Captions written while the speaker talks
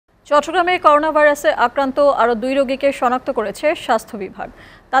চট্টগ্রামে করোনা ভাইরাসে আক্রান্ত আরও 2 রোগীকে শনাক্ত করেছে স্বাস্থ্য বিভাগ।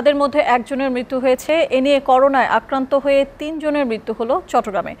 তাদের মধ্যে একজনের মৃত্যু হয়েছে। এ নিয়ে করোনায় আক্রান্ত হয়ে 3 জনের মৃত্যু হলো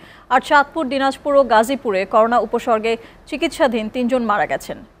চট্টগ্রামে। আর চাঁদপুর, দিনাজপুর ও গাজীপুরে করোনা উপসর্গে চিকিৎসাধীন 3 জন মারা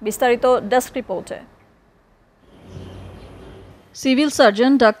গেছেন। বিস্তারিত ডেস্ক রিপোর্টে। সিভিল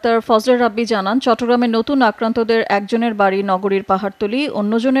সার্জন ডাক্তার ফজলে রাব্বি জানান, চট্টগ্রামে নতুন আক্রান্তদের একজনের বাড়ি নগরীর পাহাড়তলী,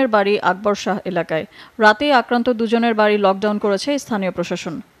 অন্যজনের বাড়ি আকবর শাহ এলাকায়। রাতে আক্রান্ত 2 জনের বাড়ি লকডাউন করেছে স্থানীয়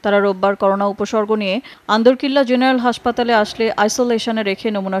প্রশাসন। তারা রোববার করোনা উপসর্গ নিয়ে আন্দরকিল্লা জেনারেল হাসপাতালে আসলে আইসোলেশনে রেখে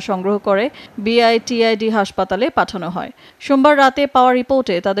নমুনা সংগ্রহ করে বিআইটিআইডি হাসপাতালে পাঠানো হয়। সোমবার রাতে পাওয়া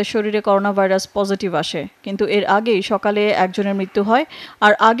রিপোর্টে তাদের শরীরে করোনা ভাইরাস পজিটিভ আসে, কিন্তু এর আগেই সকালে একজনের মৃত্যু হয়।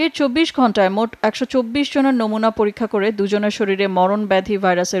 আর আগের 24 ঘন্টায় মোট 124 জনের নমুনা পরীক্ষা করে 2 জনের শরীরে মরণ ব্যাধি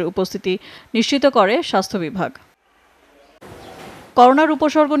ভাইরাসের উপস্থিতি নিশ্চিত করে স্বাস্থ্য বিভাগ। করোনার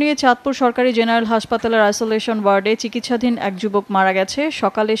উপসর্গ নিয়ে চাঁদপুর সরকারি জেনারেল হাসপাতালের আইসোলেশন ওয়ার্ডে চিকিৎসাধীন এক যুবক মারা গেছে।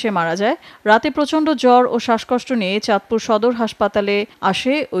 সকালে সে মারা যায়। রাতে প্রচণ্ড জ্বর ও শ্বাসকষ্ট নিয়ে চাঁদপুর সদর হাসপাতালে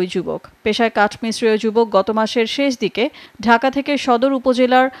আসে ওই যুবক। পেশায় কাঠমিস্ত্রি ওই যুবক গত মাসের শেষ দিকে ঢাকা থেকে সদর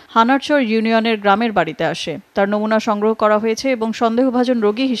উপজেলার হানারচর ইউনিয়নের গ্রামের বাড়িতে আসে। তার নমুনা সংগ্রহ করা হয়েছে এবং সন্দেহভাজন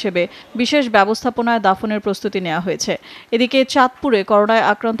রোগী হিসেবে বিশেষ ব্যবস্থাপনায় দাফনের প্রস্তুতি নেওয়া হয়েছে। এদিকে চাঁদপুরে করোনায়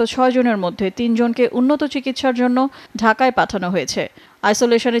আক্রান্ত 6 জনের মধ্যে 3 জনকে উন্নত চিকিৎসার জন্য ঢাকায় পাঠানো হয়েছে।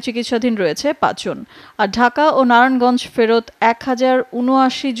 আইসোলেশনে চিকিৎসাধীন রয়েছে 5 জন। আর ঢাকা ও নারায়ণগঞ্জ ফেরত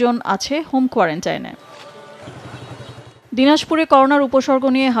 1079 জন আছে হোম কোয়ারেন্টাইনে। দিনাজপুরে করোনার উপসর্গ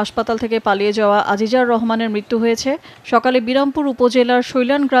নিয়ে হাসপাতাল থেকে পালিয়ে যাওয়া আজিজার রহমানের মৃত্যু হয়েছে। সকালে বিরামপুর উপজেলার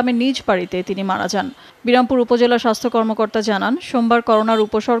শৈলান গ্রামের নিজ বাড়িতে তিনি মারা যান। বিরামপুর উপজেলা স্বাস্থ্য কর্মকর্তা জানান, সোমবার করোনার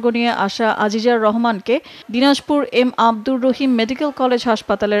উপসর্গ নিয়ে আসা আজিজার রহমানকে Dinajpur M Abdur Rahim medical college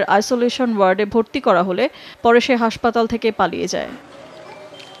হাসপাতালের আইসোলেশন ওয়ার্ডে ভর্তি করা হলে পরে সে হাসপাতাল থেকে পালিয়ে যায়।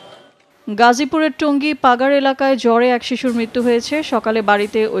 গাজীপুরের টঙ্গী পাগাড় এলাকায় জ্বরে এক শিশুর মৃত্যু হয়েছে। সকালে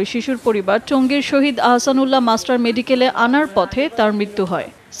বাড়িতে ওই শিশুর পরিবার টঙ্গীর শহীদ আহসানুল্লাহ মাস্টার মেডিকেলে আনার পথে তার মৃত্যু হয়।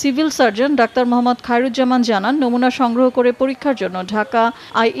 Civil surgeon doctor Mohammad Khairuzzaman জানান, নমুনা সংগ্রহ করে পরীক্ষার জন্য ঢাকা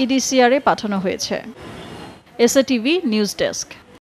আইইডিসিআরে পাঠানো হয়েছে। SATV news desk.